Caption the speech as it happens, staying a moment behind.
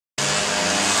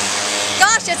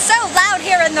gosh, it's so loud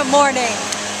here in the morning.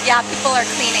 Yeah, people are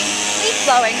cleaning, leaf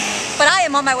blowing, but I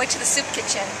am on my way to the soup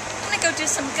kitchen. I'm gonna go do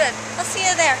some good. I'll see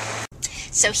you there.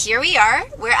 So here we are.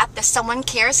 We're at the Someone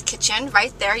Cares kitchen.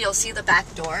 Right there, you'll see the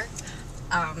back door.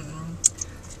 And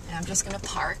I'm just gonna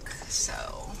park. So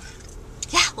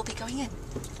yeah, we'll be going in.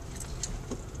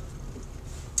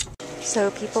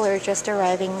 So people are just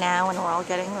arriving now, and we're all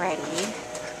getting ready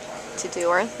to do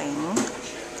our thing.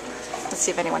 Let's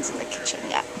see if anyone's in the kitchen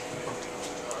yet.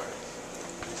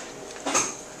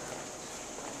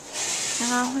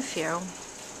 Oh, a few.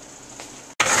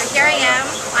 So here I am.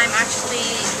 I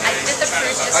did the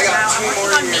cruise just now. I'm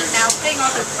working on meat now, putting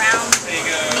all the ground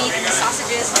meat and the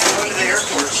sausages and everything in this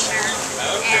container.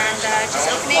 And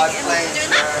just opening and doing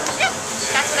that. Yeah,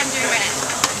 that's what I'm doing right now.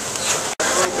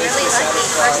 Really lucky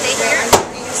first day here.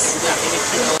 So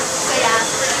yeah,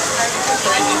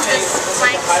 this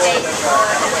flank steak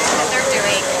that they're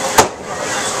doing.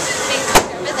 Being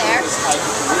cooked over there.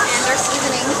 And their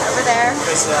seasonings over there.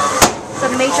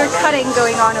 Some major cutting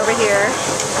going on over here.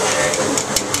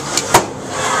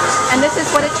 And this is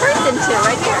what it turns into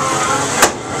right here.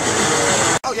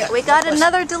 Oh, yeah. We got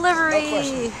another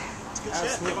delivery.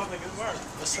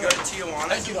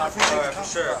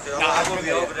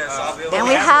 And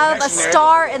we have a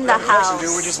star in the house.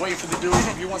 We're just waiting for the dude.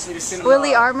 He wants me to send him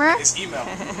Willie Armour. his email.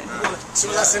 As soon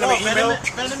as I send him an email,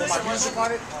 put my music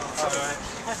on it.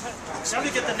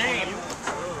 Somebody get the name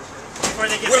before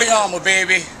they get Willie Armour,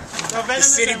 baby. The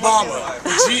city bomber.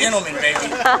 G. Engelman,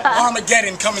 baby.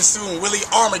 Armageddon coming soon. Willie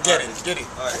Armageddon. Get it?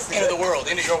 End of the world.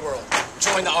 End of your world.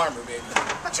 Join the armor, baby.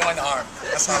 Join the army.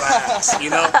 That's all I ask, you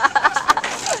know?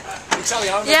 I'm telling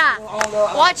you, yeah.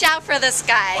 Watch out for this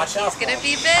guy. Watch out. He's going to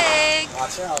be big.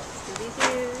 Watch out.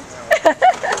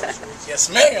 Yes,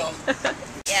 ma'am.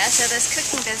 Yeah, so this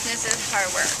cooking business is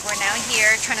hard work. We're now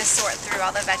here trying to sort through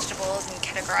all the vegetables and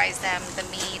categorize them, the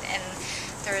meat, and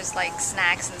there's like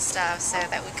snacks and stuff so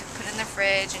that we could put in the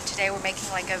fridge. And today we're making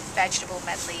like a vegetable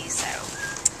medley, so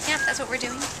yeah, that's what we're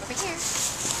doing over here.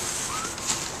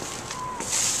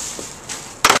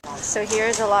 So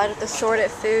here's a lot of the sorted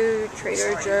food,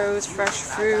 Trader Joe's, fresh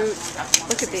fruit.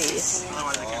 Look at these.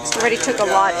 Already took a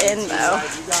lot in though.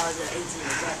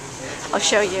 I'll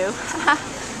show you.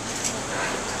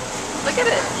 Look at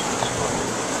it.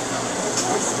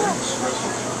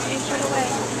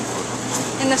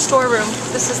 In the storeroom.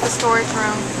 This is the storage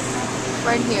room.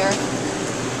 Right here.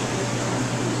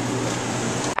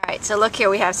 Alright, so look here.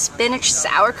 We have spinach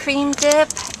sour cream dip.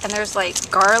 And there's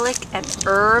like garlic and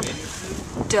herb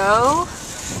dough,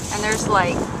 and there's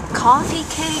like coffee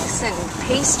cakes and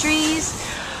pastries.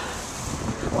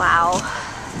 Wow,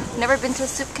 never been to a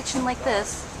soup kitchen like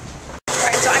this.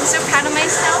 Alright, so I'm so proud of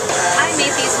myself. I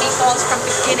made these meatballs from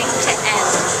beginning to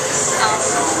end.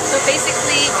 So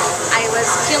basically I was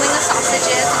peeling the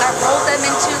sausages and I rolled them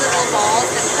into little balls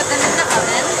and put them in the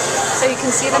oven, so you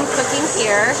can see them cooking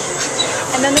here.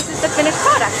 And then this is the finished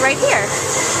product right here,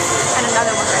 and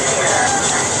another one right here.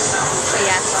 So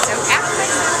yeah, so proud of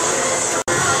myself.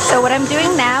 So what I'm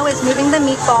doing now is moving the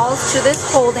meatballs to this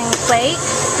holding plate,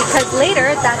 because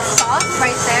later that sauce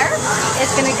right there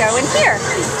is going to go in here.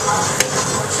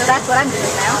 So that's what I'm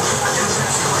doing now.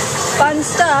 Fun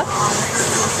stuff.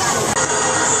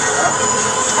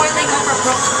 Toiling over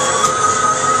brook.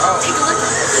 Take a look at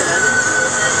this.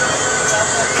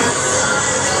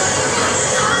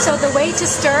 So the way to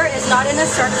stir is not in a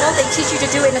circle. They teach you to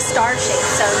do it in a star shape.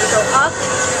 So you go up,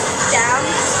 down,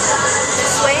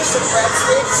 this way,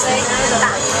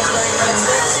 back.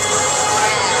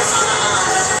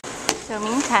 So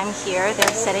meantime here,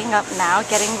 they're setting up now,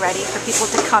 getting ready for people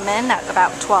to come in at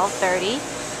about 12:30.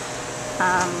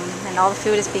 And all the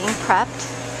food is being prepped.